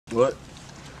What?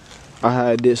 I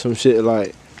had did some shit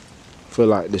like for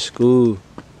like the school,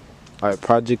 like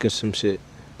project or some shit.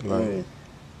 Like, you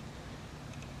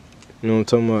know what I'm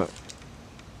talking about?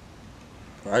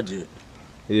 Project.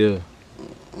 Yeah.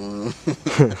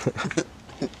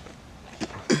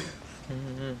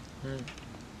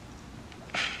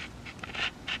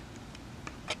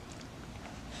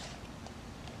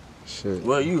 Shit.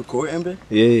 What, you recording, man?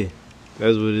 Yeah,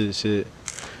 that's what it is. Shit.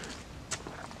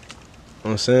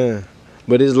 I'm saying,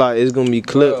 but it's like it's gonna be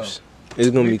clips. Bro, it's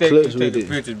gonna be clips with it.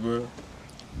 Pictures, bro.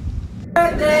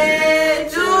 Birthday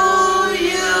to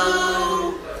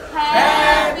you.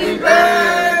 Happy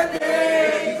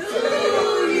birthday to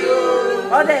you.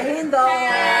 Oh, de lindo.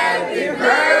 Happy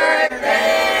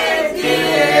birthday,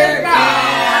 dear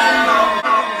God.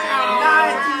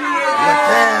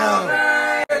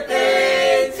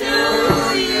 Birthday to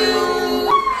you.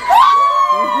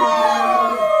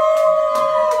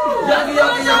 Yucky,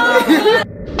 yucky, yucky.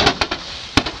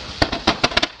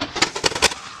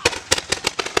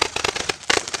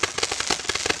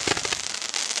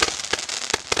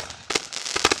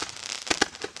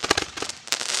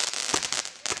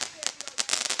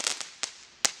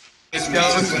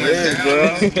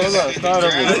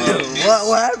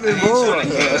 What happened, bro?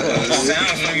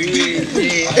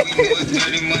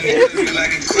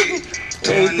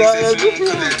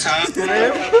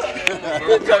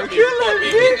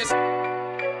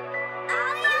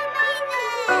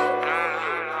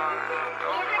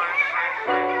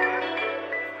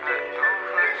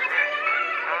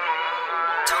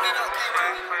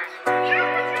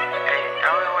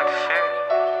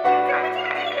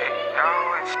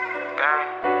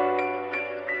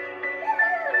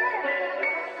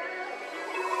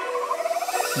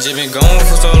 Just been gone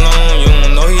for so long, you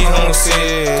don't know he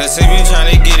homesick. Cause he been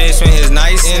tryna get it, spend his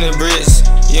nights in the bricks.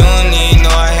 You don't even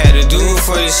know I had to do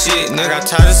for this shit. Nigga, got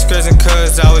tired of scratching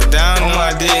cause I was down on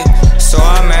my dick. So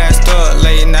I masked up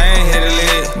late night and hit a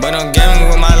lid. But I'm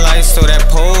gambling with my life so that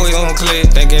pole is gon'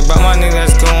 click. Thinking about my nigga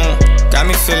that's gone, got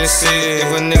me feeling sick. If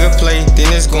a nigga play,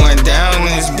 then it's going down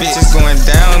and this bitch is going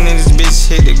down and this bitch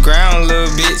hit the ground, little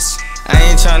bitch. I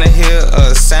ain't tryna hear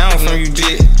a sound from you,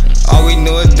 dick. All we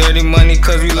know is dirty money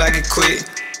cause we like it quick.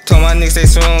 Told my niggas stay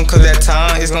strong cause that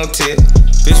time is gon' tip.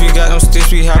 Bitch, we got them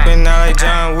sticks, we hoppin' out like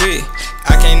John Wick.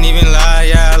 I can't even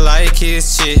lie, yeah, I like his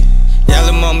shit. Yeah,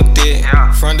 lil' mama thick,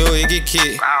 front door it get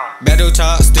kicked. Back door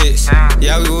chopsticks,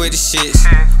 yeah, we with the shits.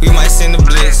 We might send the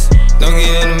blitz, don't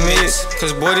get in the mix.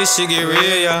 Cause boy, this shit get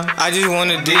real, yeah. I just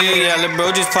wanna deal, yeah. Lil'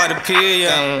 bro just popped a pill,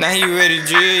 yeah. Now he ready to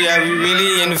drill, yeah. We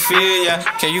really in the field, yeah.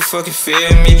 Can you fucking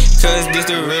feel me? Cause this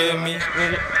the real me.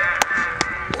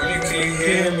 When can you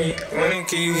hear me? When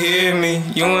can you hear me?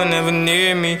 You ain't never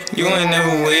near me, you ain't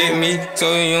never with me.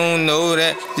 So you don't know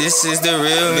that this is the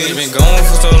real me. Been gone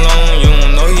for so long, you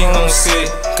don't know he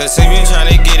homesick. Cause he been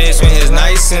tryna get it, spend his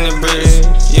nights in the bricks.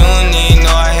 You don't even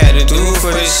know I had to do for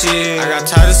this shit. I got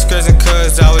tired of scratching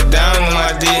cause I was down on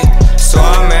my dick. So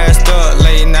I masked up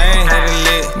late night and hit a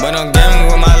lit. But I'm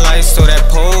gambling with my life so that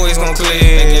pole is gon' click.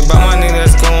 Thinking about my nigga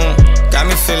that's gone, got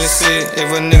me feeling sick. If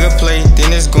a nigga play,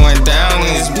 then it's going down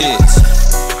in this bitch.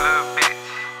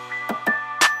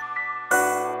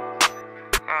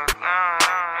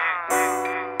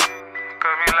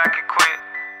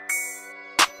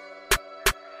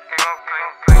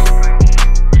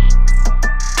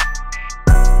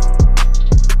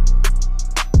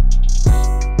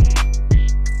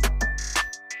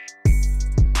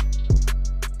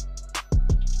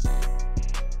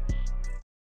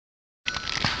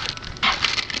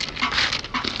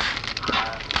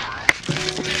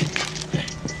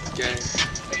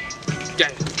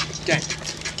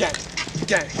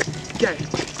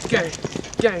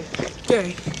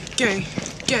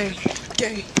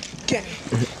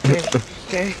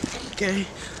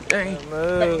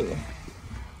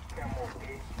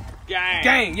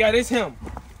 Gang, yeah, this him.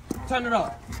 Turn it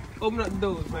up. Open up the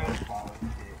doors, man.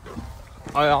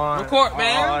 Record,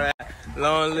 man. All that.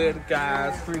 Long live the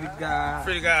guys, free the guys.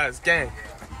 Free the guys, gang.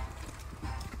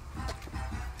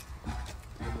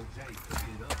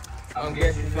 I'm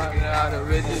guessing fucking out of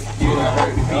riches. You done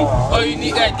heard the beat. Oh, you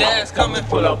need that dance coming?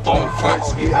 Pull up on the front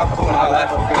street. I put my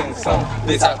life up in the song.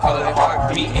 Bitch, I call it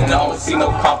heartbeat. And I don't see no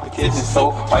competition.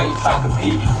 So why you try to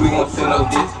compete? We gon' send no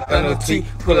diss. NOT,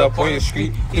 pull up on your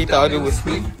street. He thought it was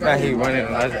sweet. Now he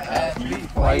running like an athlete.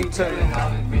 Why you telling all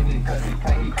the bitches?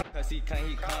 Cause he can't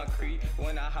hit concrete.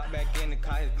 When I hop back in the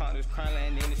car, his partner's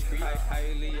crying in the street. How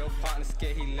you leave your partner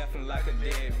scared? He left him like a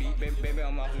deadbeat. Baby,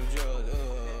 I'm off the drugs.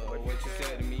 What you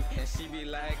said to me? And she be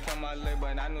like, come my leg,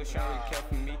 but I know she already care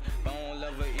for me. But I don't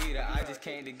love her either. I just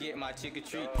came to get my chicken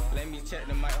treat. Let me check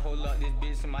the mic, hold up, this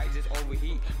bitch might just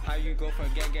overheat. How you go from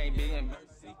gang big and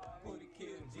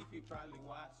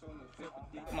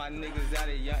my niggas out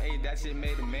of young age, that shit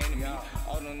made a man of me.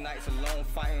 All them nights alone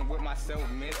fighting with myself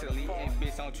mentally. And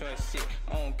bitch, I don't trust shit.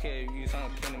 I don't care if you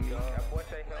some kin of me. That boy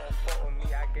say he don't fuck with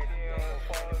me.